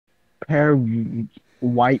pair of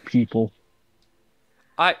white people.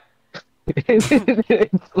 I. It's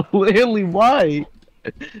literally white.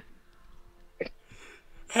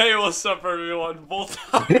 Hey, what's up, everyone? Multi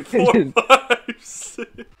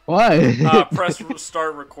 456. What? Press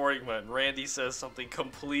start recording when Randy says something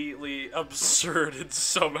completely absurd and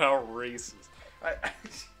somehow racist.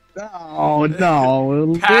 No,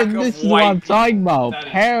 no. Pack of This is what white I'm talking people. about. That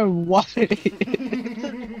is- Pair of white.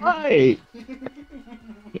 White.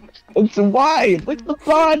 It's white. Look at the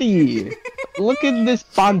body. Look at this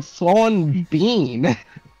Bonson bean.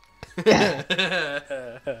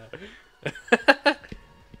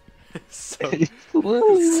 So It's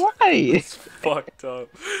literally white. it's fucked up.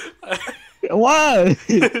 What?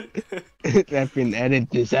 I can edit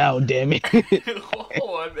this out, damn it.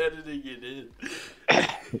 Oh, I'm editing it in.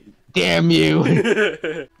 Damn you.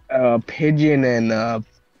 Pigeon and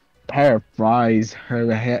pair of fries.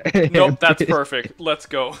 Nope, that's perfect. Let's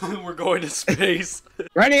go. We're going to space.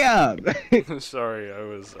 Ready up. Sorry, I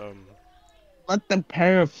was Let the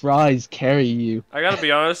pair of fries carry you. I gotta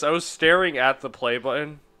be honest, I was staring at the play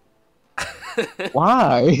button.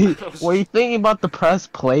 Why? Were you thinking about the press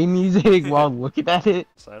play music while looking at it?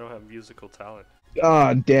 So I don't have musical talent.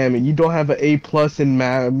 God damn it! You don't have an A+ in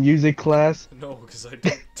music class. No, because I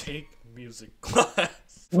don't take music class.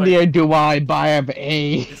 Neither do I, but I have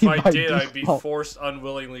A. If I by did, I'd be default. forced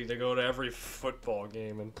unwillingly to go to every football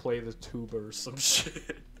game and play the tuba or some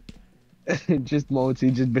shit. Just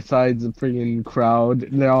mostly just besides the freaking crowd,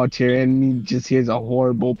 they're all cheering, and he just hears a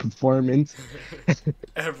horrible performance.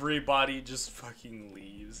 Everybody just fucking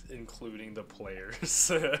leaves, including the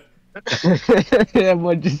players.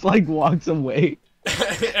 Everyone just like walks away.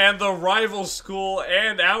 And the rival school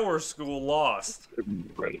and our school lost.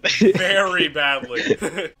 Very badly.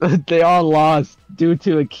 They all lost due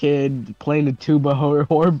to a kid playing the tuba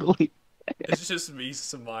horribly. It's just me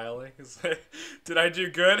smiling. It's like, did I do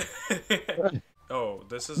good? Oh,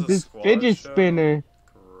 this is a This squad fidget show? spinner.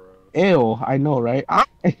 Gross. Ew, I know, right?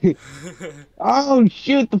 Oh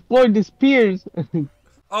shoot, the floor disappears.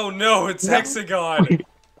 Oh no, it's Hexagon!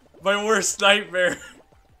 My worst nightmare.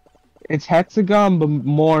 It's Hexagon, but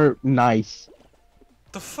more nice.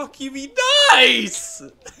 The fuck you mean nice?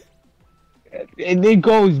 And it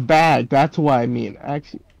goes bad. That's what I mean,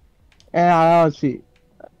 actually. And I honestly,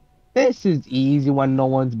 this is easy when no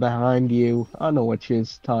one's behind you. I don't know what you're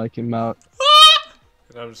talking about.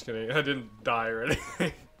 I'm just kidding. I didn't die or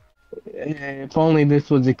anything. If only this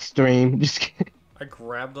was extreme. Just kidding. I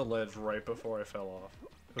grabbed the ledge right before I fell off.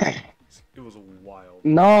 It was wild.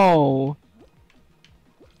 No.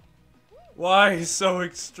 Why so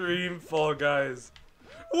extreme, Fall Guys?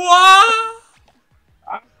 What?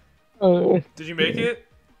 Did you make it?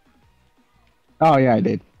 Oh yeah, I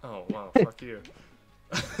did. Oh wow, fuck you.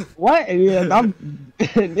 What? Yeah,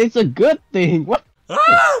 it's a good thing. What?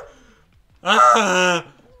 Ah! Ah!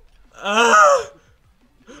 Ah!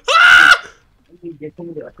 Ah!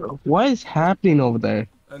 What is happening over there?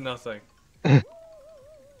 Nothing.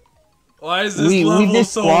 Why is this We level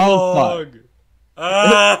just so qualified. long?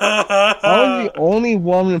 Ah! I was the only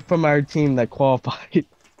woman from our team that qualified.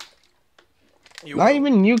 You Not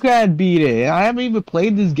even you could beat it. I haven't even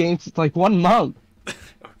played this game since like 1 month.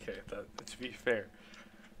 Okay, to be fair.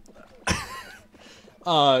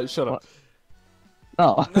 Shut up.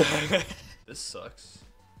 Oh. This sucks.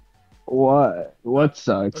 What? What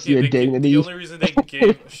sucks? Okay, Your the dignity? only reason they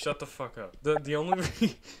gave shut the fuck up. The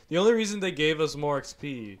only reason they gave us more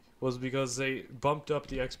XP was because they bumped up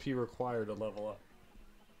the XP required to level up.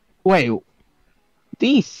 Wait.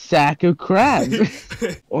 These sack of crap.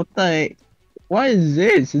 What the? What is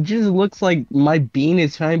this? It just looks like my bean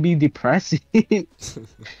is trying to be depressing.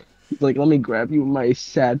 Like, let me grab you with my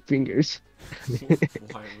sad fingers.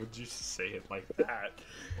 Why would you say it like that?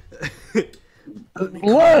 Look,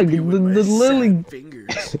 the lily.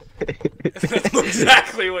 fingers. That's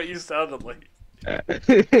exactly what you sounded like.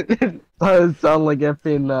 Does sound like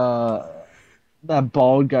effing that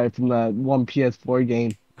bald guy from that one PS4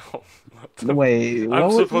 game. Oh, what the Wait, what I'm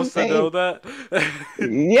was supposed his to know name? that?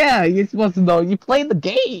 Yeah, you're supposed to know. You played the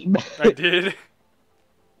game. I did.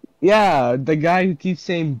 Yeah, the guy who keeps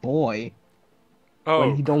saying boy Oh,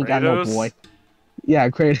 when he don't got no Kratos? boy. Yeah,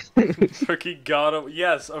 Kratos. Fucking got him.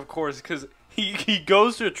 Yes, of course, because he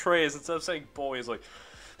goes to Atreus instead of saying boy, he's like,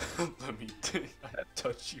 let me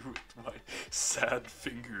touch you with my sad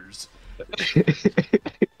fingers.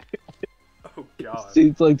 Oh god.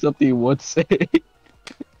 Seems like something you would say.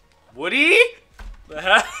 Woody? The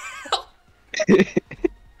hell?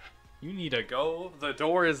 You need to go. The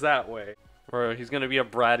door is that way. Or he's gonna be a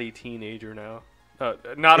bratty teenager now.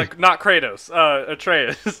 Not Kratos.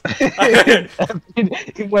 Atreus.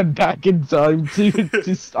 He went back in time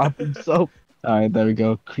to stop himself. Alright, there we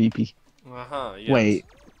go. Creepy. Yes. Wait.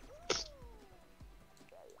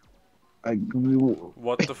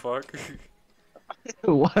 What the fuck?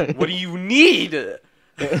 What? What do you need?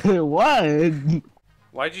 What?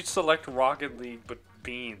 Why'd you select Rocket League but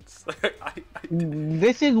beans?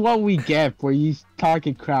 This is what we get for you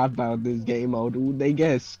talking crap about this game mode. They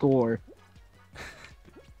get a score.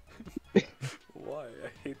 Why? I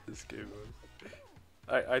hate this game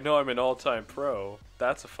mode. I know I'm an all-time pro.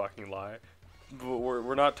 That's a fucking lie. But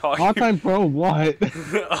we're not talking. All-time pro what?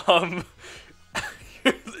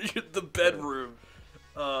 The bedroom.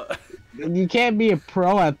 You can't be a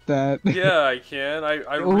pro at that. Yeah, I can. I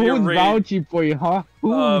Who's rearranged vouching for you, huh?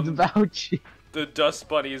 Who's vouching? the dust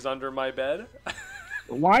bunnies under my bed.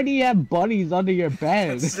 Why do you have bunnies under your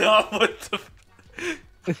bed? That's not what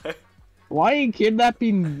the. Why are you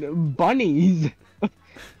kidnapping bunnies?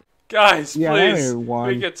 Guys, Yeah, please. everyone.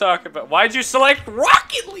 We can talk about. Why'd you select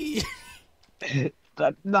Rocket League?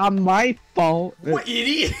 That's not my fault. What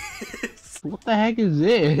idiot? What the heck is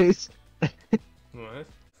this? What?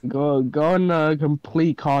 Go and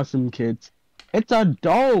complete costume kits. It's a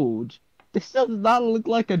Doge. This does not look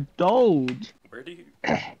like a Doge. Where do you?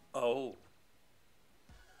 Oh.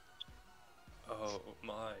 Oh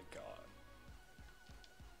my god.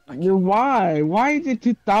 Why? Why is it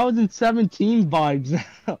 2017 vibes?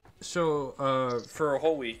 So, for a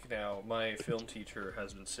whole week now, my film teacher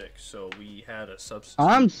has been sick, so we had a substitute.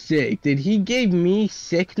 I'm sick. Did he give me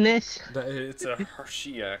sickness? It's a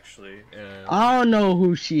she actually. And I don't know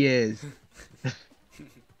who she is.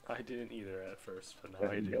 I didn't either at first, but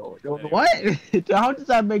now I do. What? How does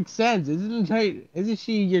that make sense? Isn't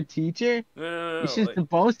she your teacher? No. You're just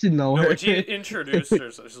supposed to know No, her. when she introduced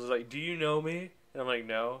herself, she was like, "Do you know me?" And I'm like,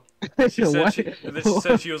 "No." She said What? and then she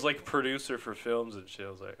said she was like producer for films and shit.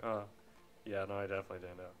 I was like, "Oh, yeah, no, I definitely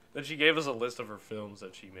didn't know." Then she gave us a list of her films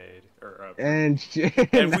that she made, and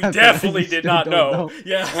we definitely did not know.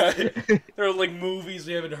 Yeah, there were like movies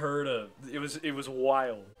we haven't heard of. It was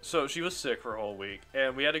wild. So she was sick for a whole week,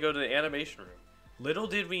 and we had to go to the animation room. Little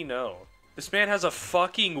did we know, this man has a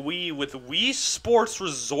fucking Wii with Wii Sports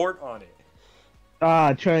Resort on it.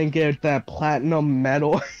 Try and get that platinum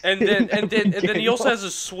medal. And then he also has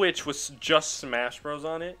a Switch with just Smash Bros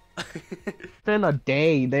on it. Been a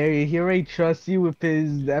day there. He already trusts you with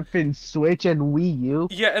his effing Switch and Wii U.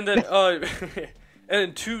 Yeah, and then and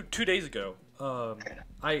then two days ago,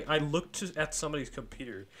 I looked at somebody's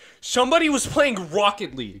computer. Somebody was playing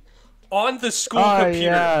Rocket League on the school computer,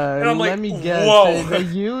 yeah. and I'm like, let me guess. whoa. They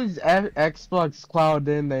use Xbox Cloud,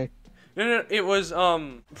 didn't they? No, it was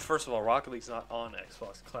first of all, Rocket League's not on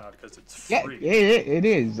Xbox Cloud because it's free. Yeah, it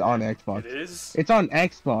is on Xbox. It is? It's on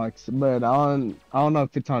Xbox, but I don't know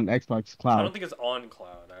if it's on Xbox Cloud. I don't think it's on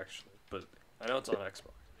Cloud actually, but I know it's on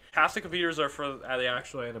Xbox. Half the computers are for the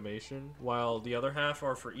actual animation, while the other half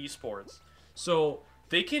are for esports. So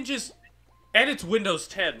they can just, and it's Windows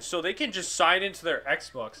 10, so they can just sign into their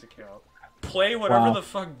Xbox account, play whatever the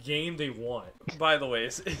fuck game they want. By the way,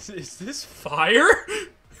 is this fire?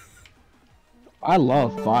 I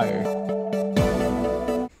love fire.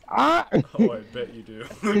 Oh, I bet you do.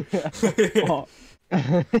 Oh.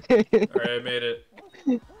 Alright, I made it.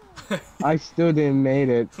 I still didn't made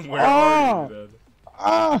it. Where are you then?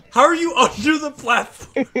 How are you under the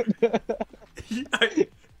platform?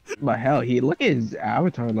 But hell, look at his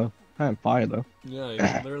avatar though. Kind of fire though. Yeah, you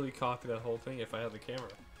can literally copy that whole thing if I had the camera.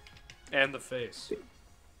 And the face.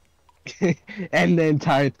 And the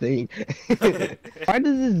entire thing. Why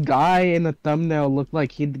does this guy in the thumbnail look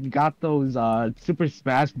like he got those Super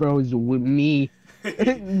Smash Bros with me?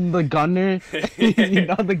 The gunner. You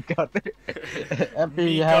know the gunner.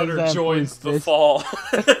 Me gunner joins the fall.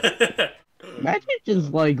 Imagine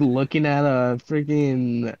just like looking at a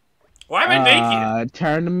freaking why am I naked?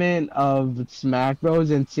 Tournament of Smash Bros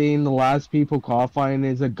and seeing the last people qualifying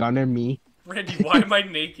is a gunner me. Randy, why am I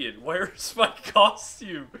naked? Where's my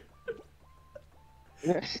costume?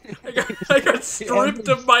 I got stripped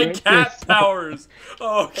of my cat powers.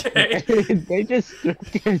 Okay. They just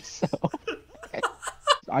stripped yourself.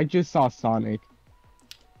 I just saw Sonic.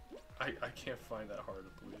 I can't find that hard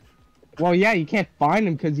to believe. Well, yeah, you can't find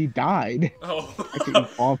him because he died. Oh. I couldn't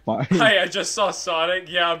qualify. Hi, I just saw Sonic.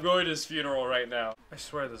 Yeah, I'm going to his funeral right now. I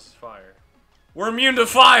swear this is fire. We're immune to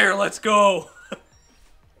fire. Let's go.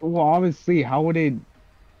 Well, obviously, how would it,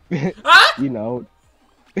 you know,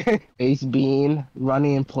 Ace Beam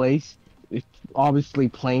running in place, it's obviously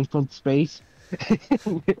playing from space.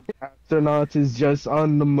 Astronauts is just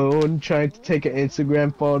on the moon trying to take an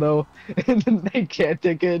Instagram photo, and then they can't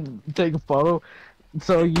take a photo.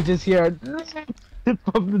 So you just hear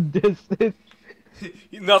from the distance.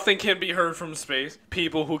 Nothing can be heard from space.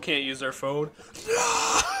 People who can't use their phone.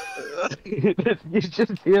 You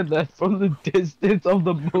just hear that from the distance of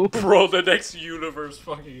the moon. Bro, the next universe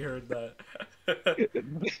fucking heard that.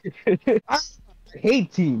 I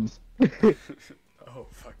hate teams. Oh,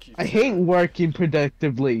 fuck you. I hate working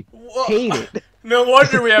productively. Wha- Hate it. No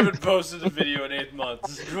wonder we haven't posted a video in 8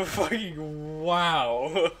 months. Fucking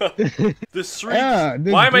wow. The streak. Yeah,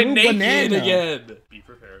 this Why am I blue naked banana. again? Be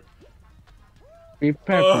prepared. Be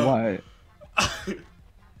prepared for what?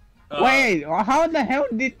 Wait, how the hell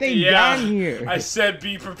did they yeah, get here? I said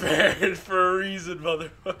be prepared for a reason,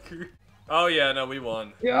 motherfucker. Oh yeah, no, we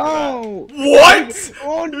won. Yo! What?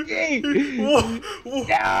 Okay! Wha-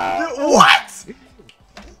 No! What?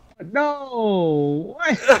 No!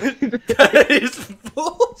 What? That is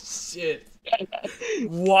bullshit.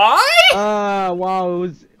 Why? Wow, it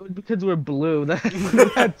was because we're blue.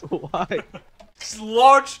 That's why.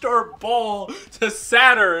 Launched our ball to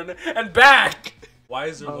Saturn and back. Why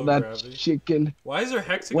is there Oh, low that gravity? chicken. Why is there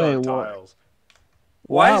hexagon Wait, what? tiles?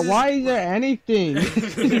 Why is there anything?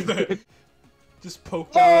 Just poke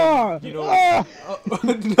Oh, down, you know. oh.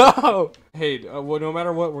 No. Hey, well, no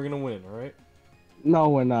matter what, we're gonna win. All right. No,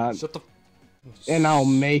 we're not. Shut the. And I'll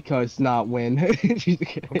make us not win.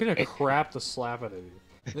 I'm gonna crap the slap out of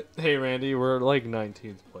you. Hey, Randy, we're like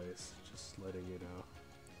 19th place. Just letting you know.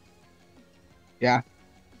 Yeah.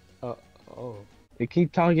 Oh. They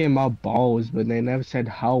keep talking about balls, but they never said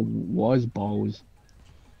how was balls.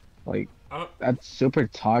 Like, that's super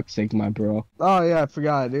toxic, my bro. Oh yeah, I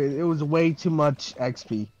forgot. It was way too much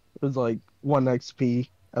XP. It was like 1 XP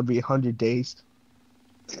every 100 days.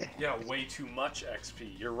 Yeah, way too much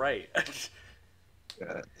XP. You're right.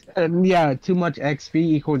 And yeah, too much XP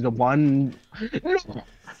equals 1.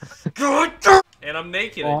 And I'm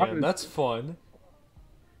naked Oh, again. That's fun.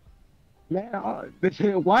 Man,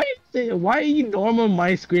 why are you normal on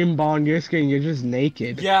my screen ball on your screen? You're just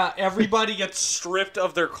naked. Yeah, everybody gets stripped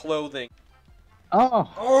of their clothing.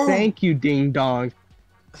 Oh, thank you, ding dong.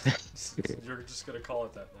 You're just gonna call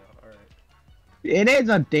it that now. Alright. It is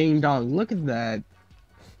a ding dong. Look at that.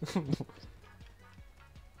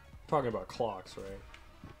 Talking about clocks,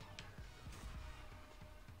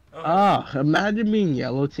 right? Imagine being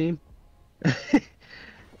yellow team.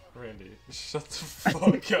 Randy, shut the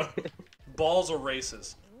fuck up. Balls are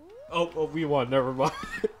racist. Oh, we won. Never mind.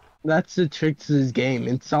 That's the trick to this game.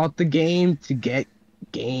 Insult the game to get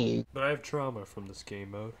game. But I have trauma from this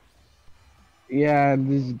game mode. Yeah,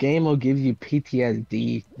 this game will give you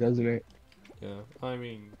PTSD, doesn't it? Yeah, I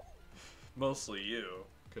mean, mostly you,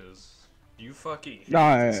 because you fucking hate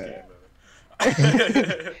No, this game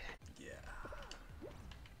mode. Yeah.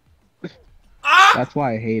 Ah! That's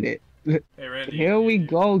why I hate it. Hey, Randy. Here we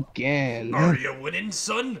go again. Are you winning,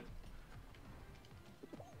 son?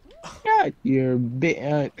 Yeah, you're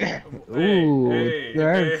bit. Ooh, hey,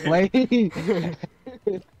 third place.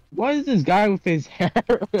 What is this guy with his hair?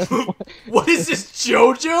 What is this,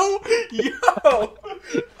 JoJo? Yo!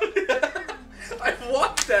 I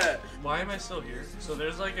want that! Why am I still here? So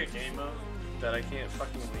there's like a game mode that I can't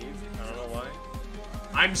fucking leave. I don't know why.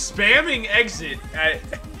 I'm spamming exit at...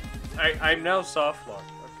 I'm now soft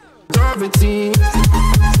locked.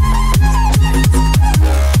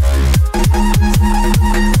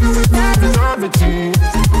 Okay.